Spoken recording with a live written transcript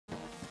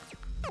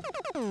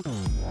That's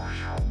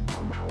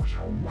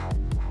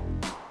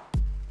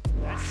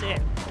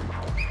it.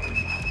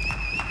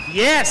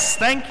 Yes,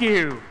 thank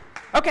you.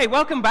 Okay,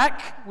 welcome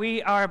back.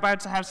 We are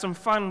about to have some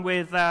fun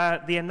with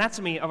the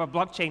anatomy of a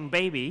blockchain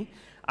baby.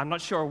 I'm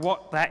not sure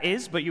what that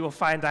is, but you will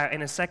find out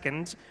in a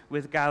second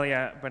with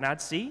Galia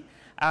Benartzi.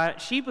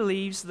 She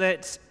believes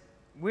that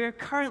we're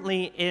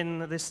currently in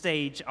the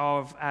stage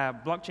of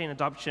blockchain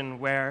adoption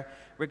where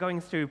we're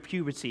going through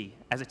puberty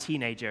as a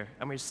teenager,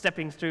 and we're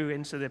stepping through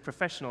into the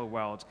professional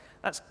world.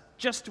 That's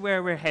just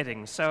where we're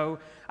heading. So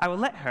I will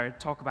let her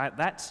talk about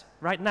that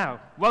right now.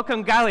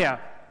 Welcome, Galia.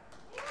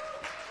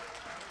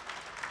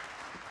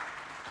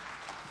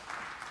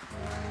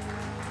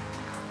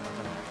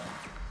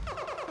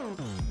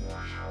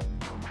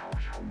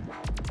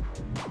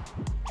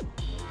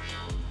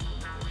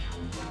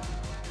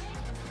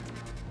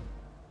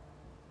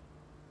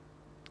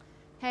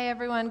 Hey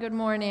everyone, good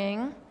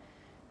morning.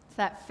 It's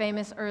that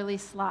famous early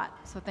slot,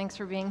 so thanks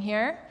for being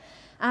here.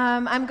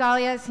 I'm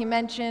Galia, as he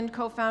mentioned,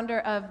 co-founder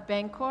of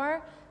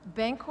Bancor.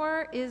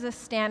 Bancor is a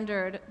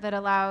standard that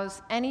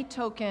allows any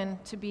token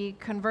to be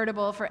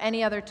convertible for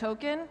any other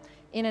token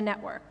in a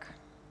network.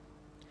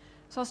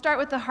 So I'll start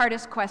with the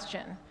hardest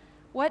question.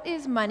 What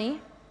is money?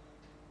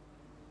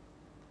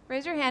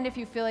 Raise your hand if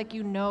you feel like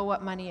you know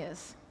what money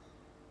is.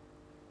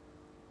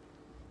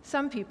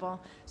 Some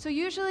people. So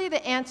usually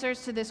the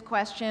answers to this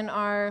question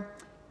are,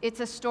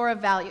 it's a store of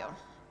value.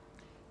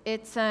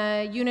 It's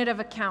a unit of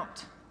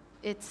account.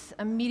 It's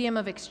a medium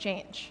of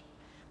exchange.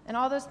 And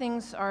all those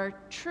things are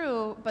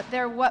true, but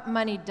they're what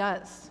money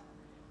does.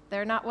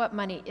 They're not what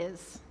money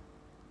is.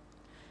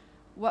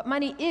 What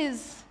money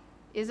is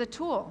a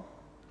tool.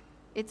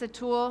 It's a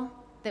tool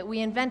that we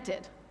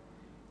invented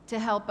to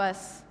help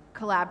us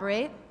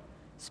collaborate,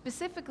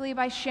 specifically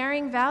by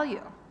sharing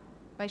value,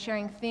 by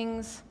sharing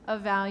things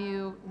of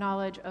value,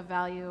 knowledge of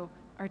value,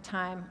 or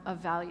time of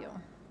value.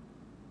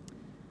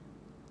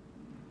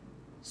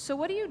 So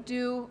what do you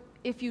do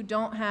if you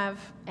don't have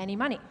any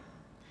money?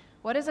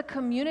 What does a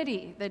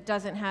community that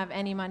doesn't have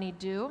any money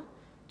do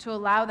to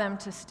allow them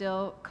to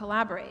still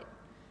collaborate?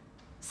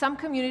 Some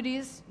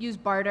communities use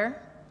barter.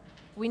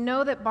 We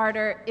know that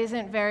barter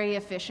isn't very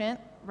efficient,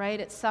 right?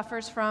 It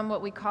suffers from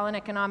what we call in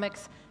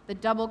economics the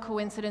double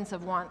coincidence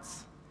of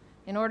wants.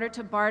 In order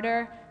to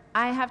barter,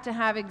 I have to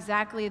have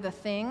exactly the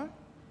thing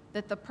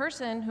that the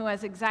person who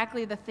has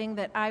exactly the thing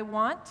that I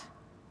want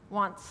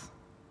wants.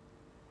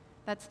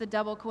 That's the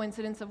double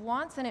coincidence of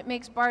wants, and it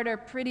makes barter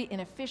pretty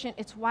inefficient.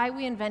 It's why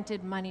we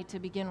invented money to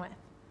begin with.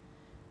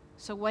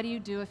 So what do you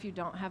do if you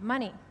don't have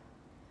money?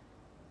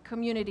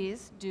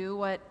 Communities do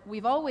what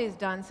we've always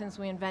done since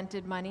we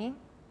invented money,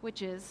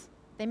 which is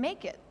they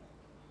make it.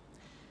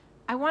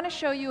 I want to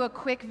show you a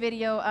quick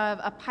video of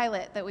a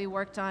pilot that we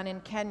worked on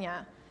in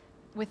Kenya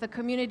with a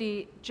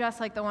community just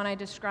like the one I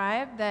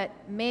described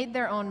that made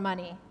their own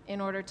money in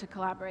order to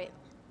collaborate.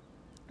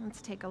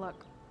 Let's take a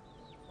look.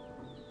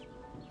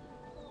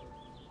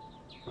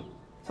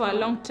 For a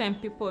long time,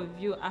 people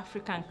view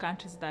African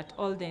countries that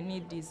all they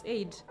need is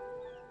aid.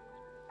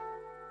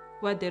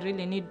 What they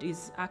really need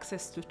is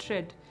access to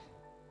trade,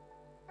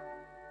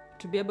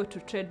 to be able to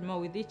trade more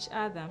with each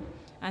other.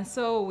 And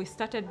so we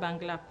started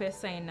Bangla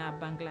Pesa in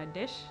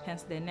Bangladesh,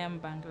 hence the name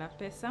Bangla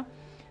Pesa.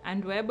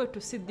 And we're able to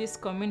see this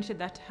community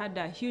that had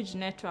a huge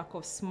network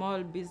of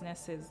small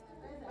businesses.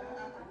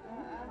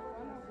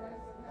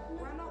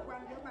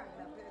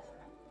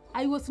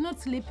 I was not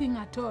sleeping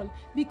at all,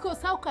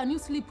 because how can you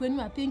sleep when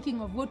you are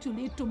thinking of what you'll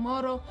eat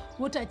tomorrow,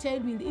 what a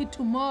child will eat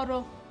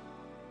tomorrow?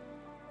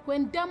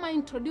 When Dama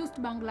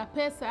introduced Bangla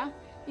Pesa,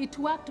 it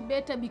worked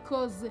better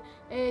because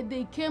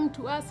they came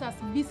to us as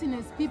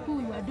business people.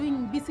 We were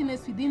doing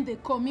business within the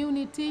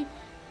community.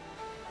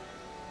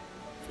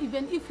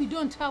 Even if we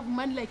don't have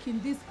money like in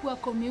this poor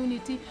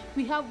community,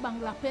 we have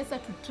Bangla Pesa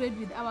to trade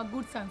with our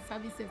goods and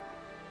services.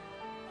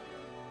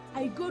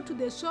 I go to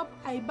the shop,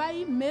 I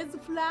buy maize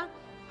flour,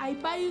 I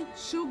buy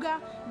sugar,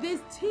 they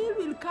still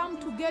will come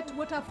to get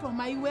water from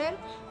my well,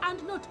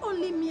 and not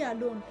only me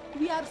alone.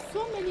 We are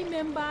so many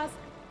members.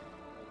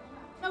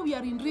 Now we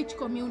are in rich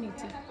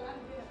community.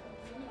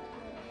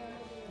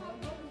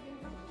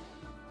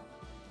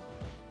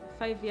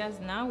 5 years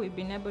now, we've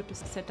been able to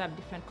set up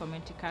different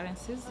community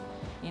currencies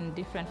in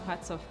different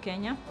parts of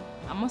Kenya.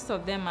 And most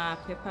of them are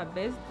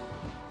paper-based,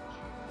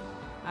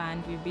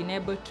 and we've been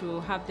able to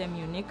have them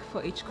unique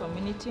for each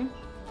community.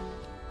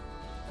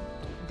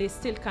 They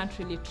still can't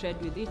really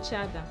trade with each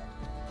other.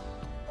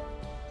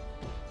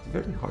 It's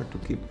very hard to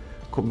keep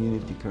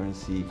community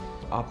currency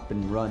up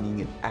and running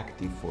and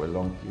active for a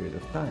long period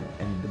of time.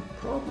 And the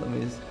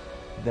problem is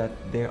that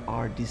they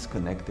are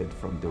disconnected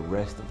from the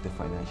rest of the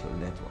financial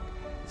network.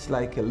 It's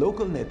like a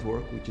local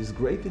network, which is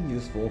great and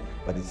useful,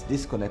 but it's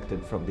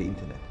disconnected from the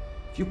internet.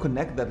 If you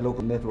connect that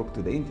local network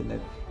to the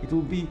internet, it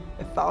will be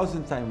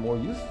 1,000 times more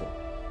useful.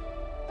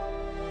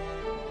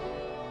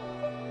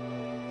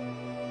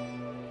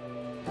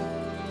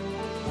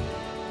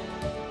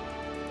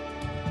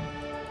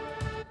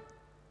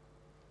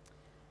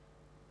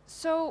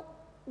 So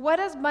what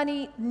does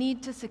money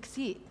need to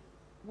succeed?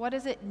 What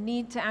does it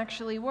need to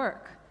actually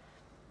work?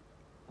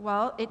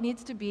 Well, it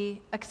needs to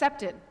be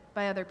accepted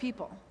by other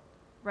people,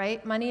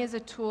 right? Money is a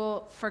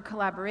tool for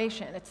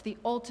collaboration. It's the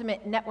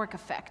ultimate network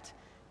effect.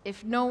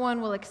 If no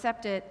one will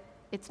accept it,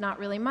 it's not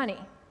really money.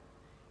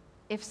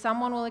 If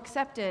someone will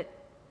accept it,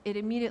 it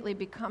immediately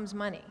becomes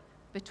money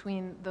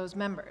between those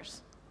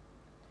members.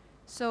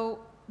 So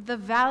the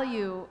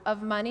value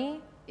of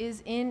money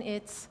is in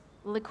its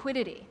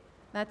liquidity.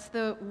 That's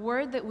the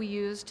word that we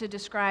use to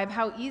describe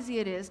how easy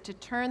it is to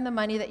turn the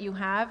money that you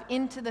have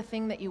into the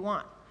thing that you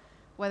want,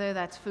 whether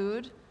that's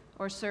food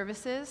or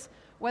services,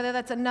 whether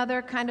that's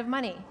another kind of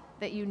money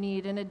that you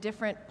need in a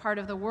different part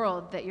of the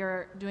world that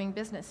you're doing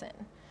business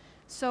in.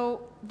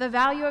 So the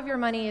value of your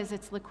money is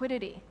its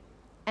liquidity.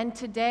 And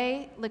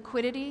today,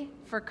 liquidity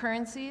for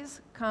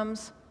currencies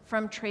comes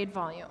from trade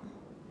volume.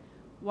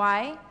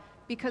 Why?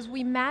 Because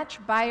we match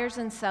buyers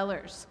and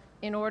sellers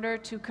in order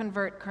to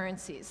convert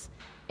currencies.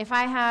 If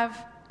I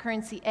have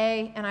currency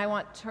A and I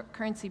want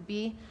currency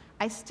B,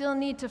 I still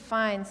need to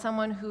find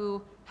someone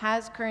who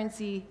has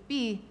currency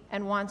B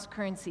and wants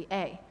currency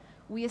A.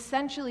 We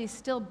essentially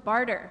still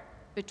barter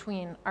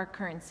between our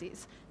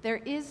currencies. There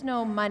is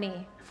no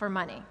money for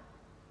money.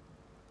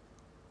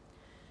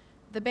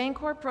 The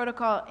Bancor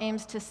protocol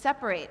aims to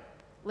separate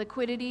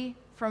liquidity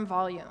from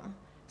volume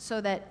so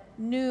that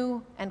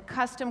new and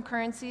custom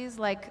currencies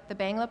like the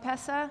Bangla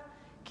Pesa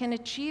can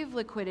achieve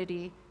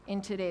liquidity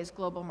in today's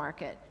global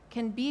market,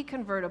 can be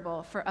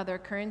convertible for other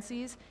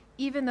currencies,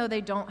 even though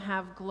they don't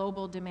have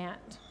global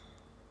demand.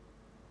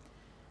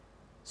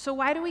 So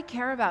why do we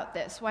care about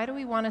this? Why do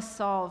we want to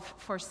solve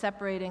for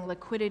separating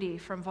liquidity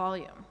from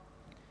volume?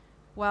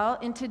 Well,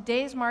 in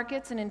today's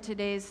markets and in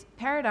today's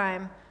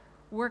paradigm,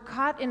 we're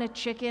caught in a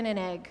chicken and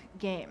egg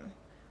game,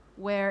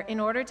 where in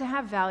order to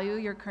have value,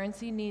 your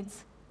currency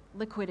needs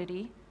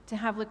liquidity. To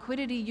have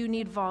liquidity, you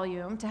need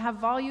volume. To have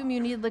volume, you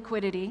need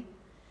liquidity.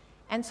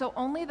 And so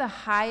only the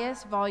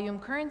highest volume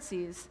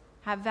currencies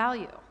have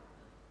value.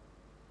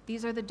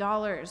 These are the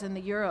dollars and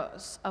the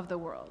euros of the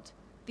world.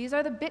 These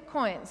are the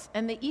bitcoins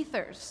and the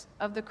ethers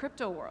of the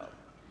crypto world.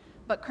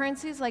 But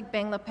currencies like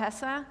Bangla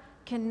Pesa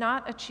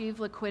cannot achieve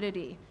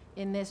liquidity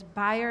in this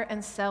buyer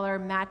and seller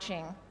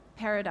matching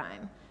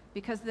paradigm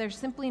because there's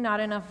simply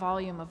not enough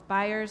volume of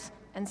buyers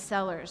and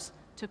sellers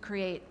to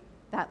create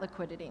that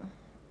liquidity.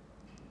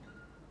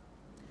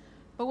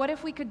 But what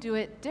if we could do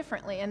it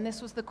differently? And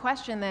this was the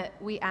question that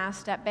we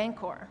asked at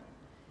Bancor.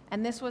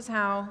 And this was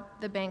how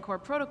the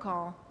Bancor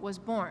protocol was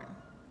born.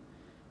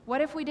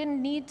 What if we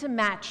didn't need to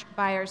match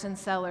buyers and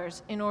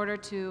sellers in order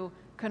to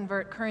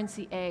convert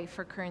currency A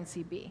for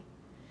currency B?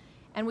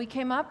 And we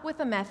came up with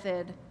a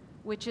method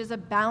which is a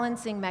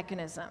balancing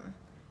mechanism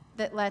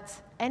that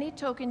lets any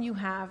token you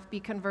have be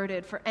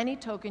converted for any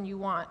token you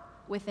want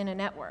within a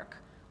network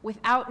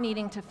without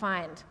needing to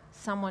find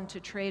someone to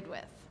trade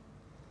with.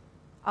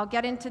 I'll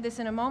get into this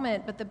in a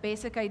moment, but the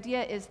basic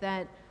idea is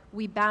that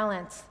we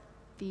balance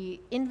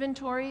the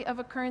inventory of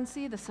a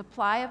currency, the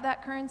supply of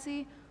that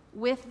currency,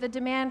 with the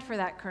demand for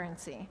that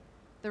currency,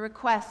 the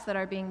requests that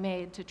are being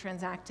made to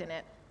transact in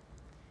it.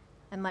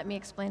 And let me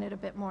explain it a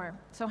bit more.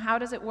 So how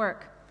does it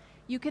work?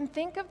 You can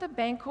think of the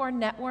Bancor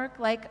network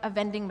like a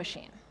vending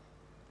machine,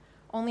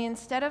 only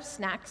instead of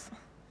snacks,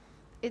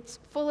 it's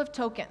full of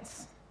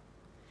tokens.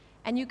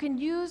 And you can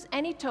use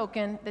any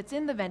token that's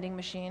in the vending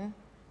machine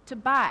to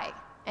buy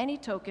any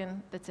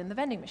token that's in the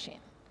vending machine.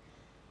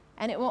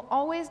 And it will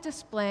always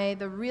display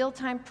the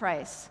real-time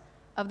price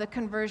of the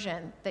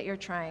conversion that you're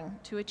trying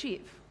to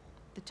achieve,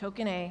 the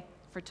token A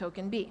for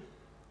token B.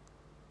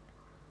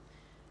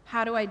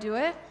 How do I do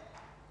it?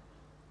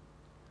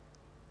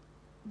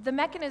 The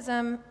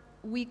mechanism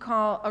we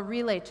call a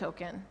relay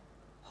token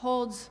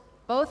holds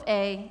both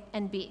A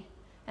and B.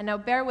 And now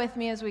bear with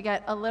me as we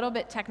get a little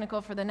bit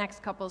technical for the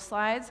next couple of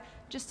slides,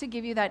 just to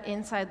give you that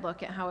inside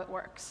look at how it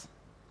works.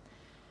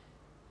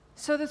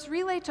 So this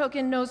relay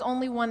token knows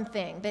only one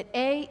thing, that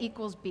A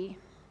equals B.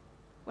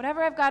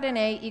 Whatever I've got in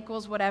A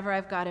equals whatever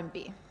I've got in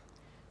B.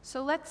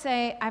 So let's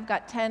say I've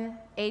got 10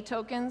 A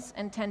tokens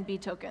and 10 B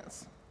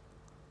tokens.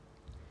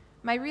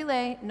 My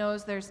relay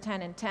knows there's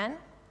 10 and 10,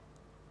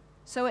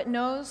 so it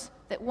knows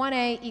that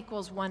 1A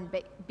equals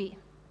 1B.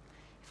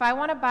 If I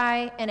want to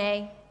buy an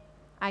A,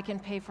 I can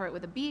pay for it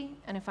with a B,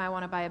 and if I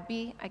want to buy a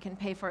B, I can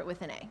pay for it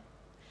with an A.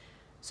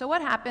 So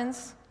what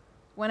happens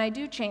when I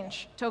do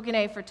change token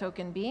A for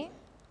token B?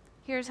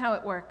 Here's how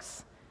it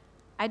works.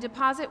 I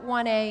deposit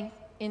 1A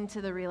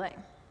into the relay.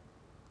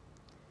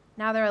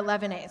 Now there are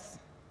 11 A's.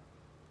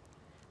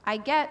 I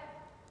get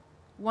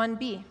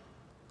 1B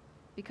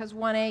because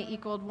 1A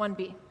equaled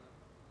 1B.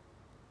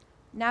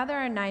 Now there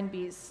are 9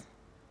 B's.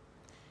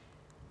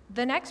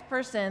 The next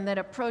person that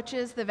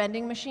approaches the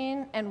vending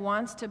machine and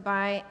wants to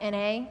buy an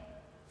A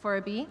for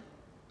a B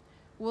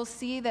will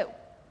see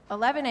that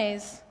 11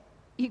 A's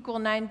equal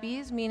 9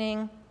 B's,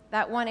 meaning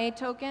that 1A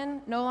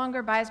token no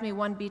longer buys me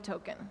 1 B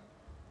token.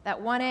 That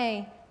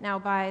 1A now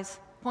buys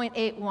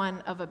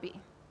 0.81 of a B.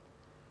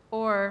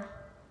 Or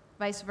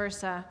vice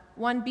versa,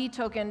 1 B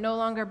token no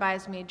longer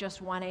buys me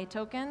just 1 A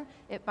token,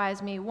 it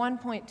buys me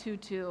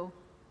 1.22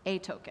 A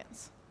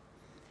tokens.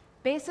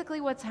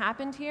 Basically, what's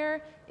happened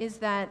here is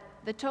that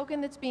the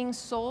token that's being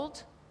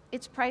sold,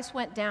 its price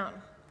went down.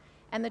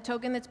 And the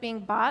token that's being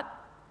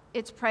bought,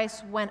 its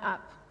price went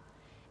up.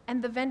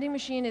 And the vending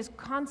machine is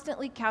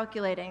constantly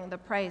calculating the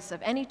price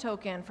of any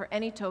token for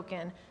any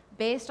token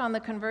based on the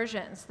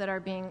conversions that are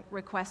being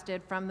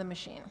requested from the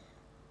machine.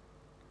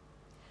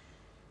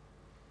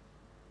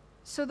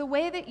 So the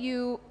way that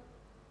you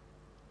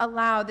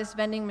allow this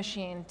vending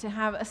machine to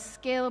have a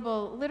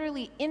scalable,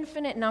 literally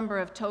infinite number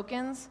of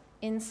tokens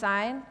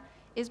inside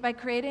is by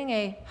creating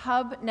a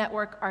hub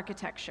network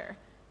architecture,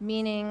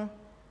 meaning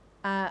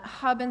a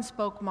hub and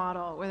spoke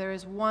model where there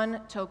is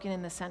one token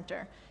in the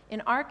center.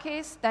 In our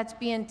case, that's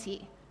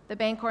BNT, the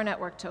Bancor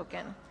network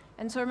token.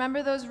 And so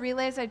remember those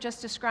relays I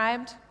just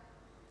described?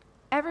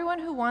 Everyone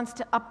who wants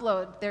to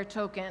upload their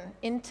token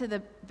into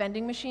the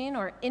vending machine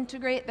or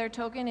integrate their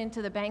token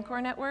into the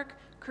Bancor network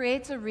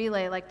creates a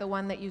relay like the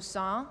one that you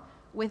saw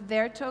with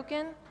their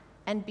token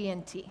and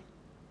BNT.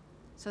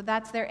 So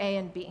that's their A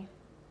and B.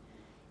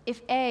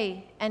 If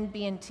A and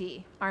B and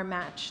T are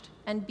matched,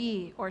 and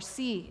B or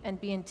C and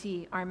B and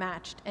T are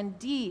matched, and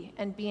D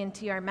and B and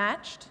T are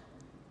matched,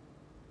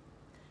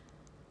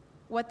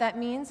 what that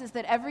means is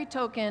that every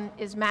token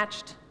is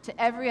matched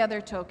to every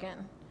other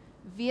token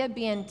via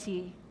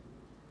BNT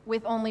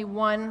with only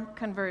one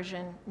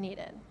conversion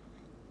needed.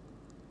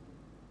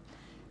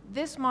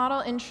 This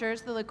model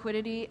ensures the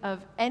liquidity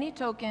of any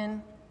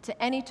token to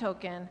any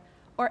token,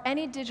 or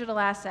any digital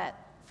asset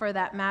for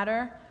that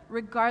matter,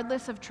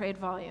 regardless of trade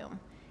volume.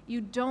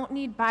 You don't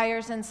need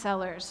buyers and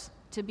sellers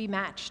to be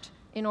matched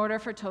in order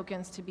for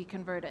tokens to be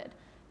converted.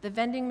 The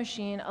vending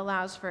machine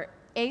allows for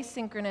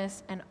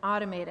asynchronous and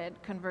automated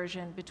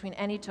conversion between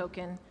any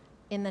token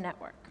in the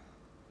network.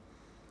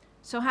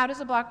 So how does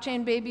a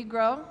blockchain baby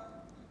grow?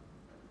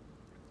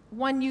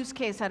 One use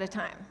case at a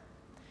time.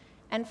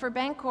 And for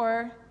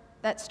Bancor,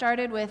 that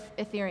started with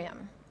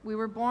Ethereum. We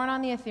were born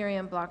on the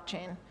Ethereum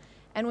blockchain.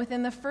 And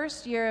within the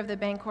first year of the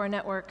Bancor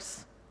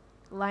network's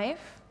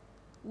life,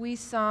 we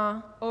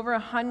saw over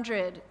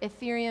 100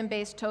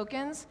 Ethereum-based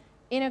tokens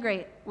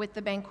integrate with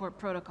the Bancor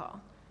protocol,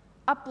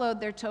 upload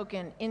their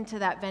token into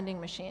that vending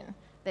machine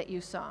that you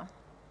saw.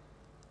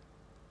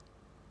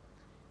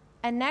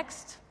 And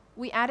next,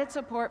 we added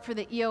support for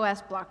the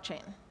EOS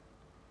blockchain.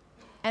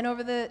 And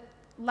over the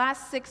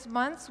last 6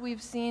 months,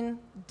 we've seen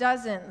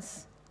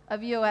dozens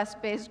of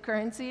EOS-based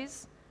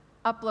currencies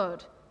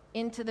upload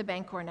into the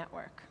Bancor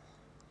network.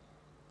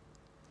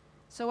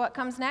 So what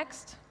comes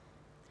next?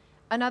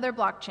 Another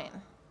blockchain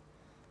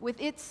with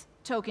its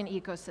token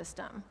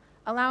ecosystem,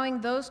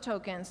 allowing those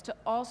tokens to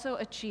also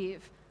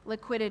achieve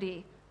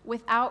liquidity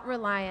without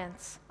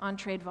reliance on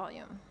trade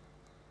volume.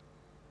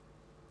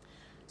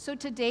 So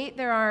to date,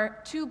 there are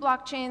 2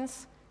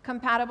 blockchains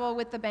compatible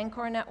with the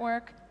Bancor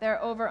network. There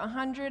are over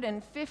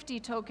 150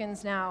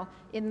 tokens now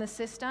in the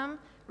system,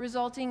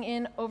 resulting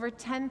in over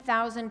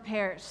 10,000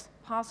 pairs,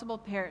 possible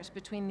pairs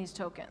between these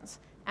tokens,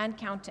 and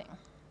counting.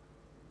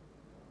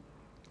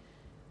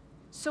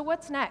 So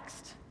what's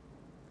next?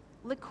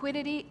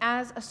 Liquidity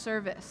as a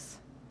service.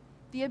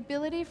 The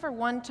ability for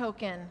one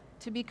token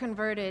to be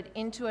converted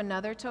into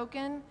another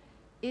token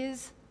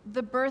is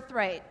the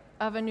birthright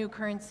of a new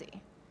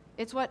currency.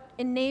 It's what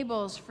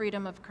enables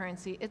freedom of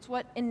currency. It's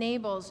what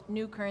enables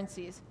new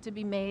currencies to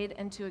be made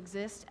and to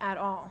exist at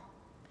all.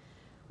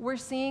 We're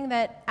seeing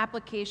that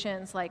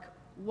applications like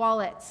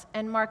wallets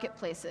and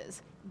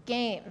marketplaces,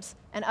 games,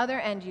 and other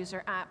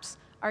end-user apps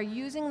are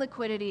using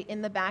liquidity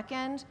in the back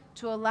end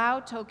to allow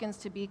tokens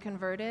to be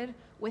converted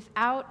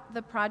without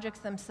the projects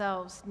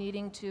themselves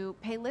needing to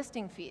pay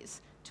listing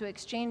fees to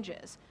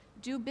exchanges,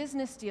 do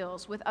business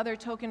deals with other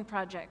token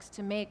projects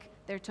to make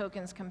their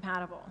tokens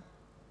compatible.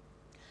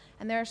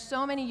 And there are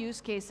so many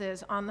use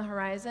cases on the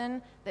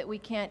horizon that we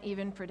can't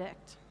even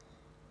predict.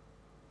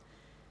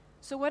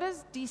 So what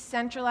does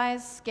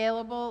decentralized,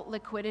 scalable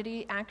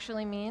liquidity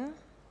actually mean?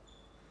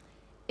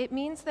 It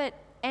means that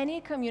any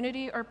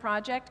community or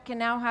project can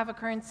now have a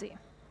currency.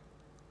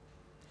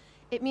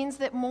 It means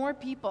that more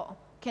people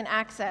can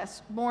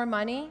access more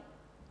money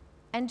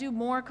and do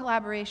more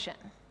collaboration.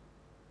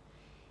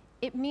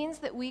 It means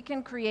that we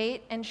can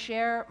create and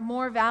share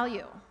more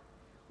value,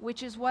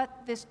 which is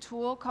what this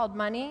tool called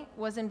money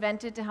was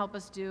invented to help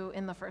us do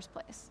in the first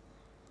place.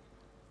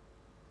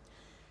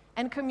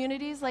 And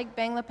communities like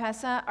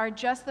Bangla are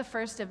just the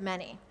first of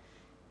many.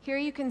 Here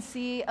you can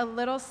see a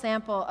little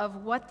sample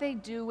of what they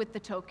do with the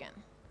token.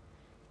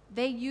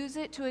 They use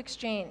it to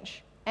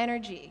exchange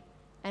energy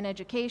and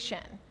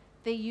education.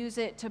 They use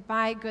it to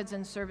buy goods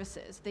and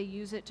services. They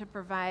use it to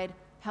provide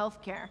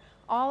healthcare.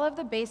 All of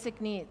the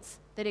basic needs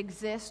that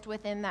exist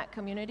within that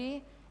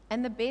community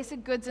and the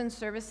basic goods and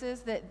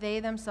services that they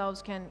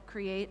themselves can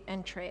create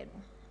and trade.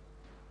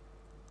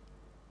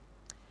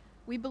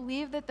 We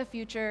believe that the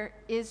future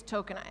is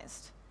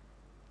tokenized.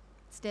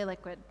 Stay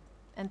liquid,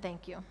 and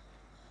thank you.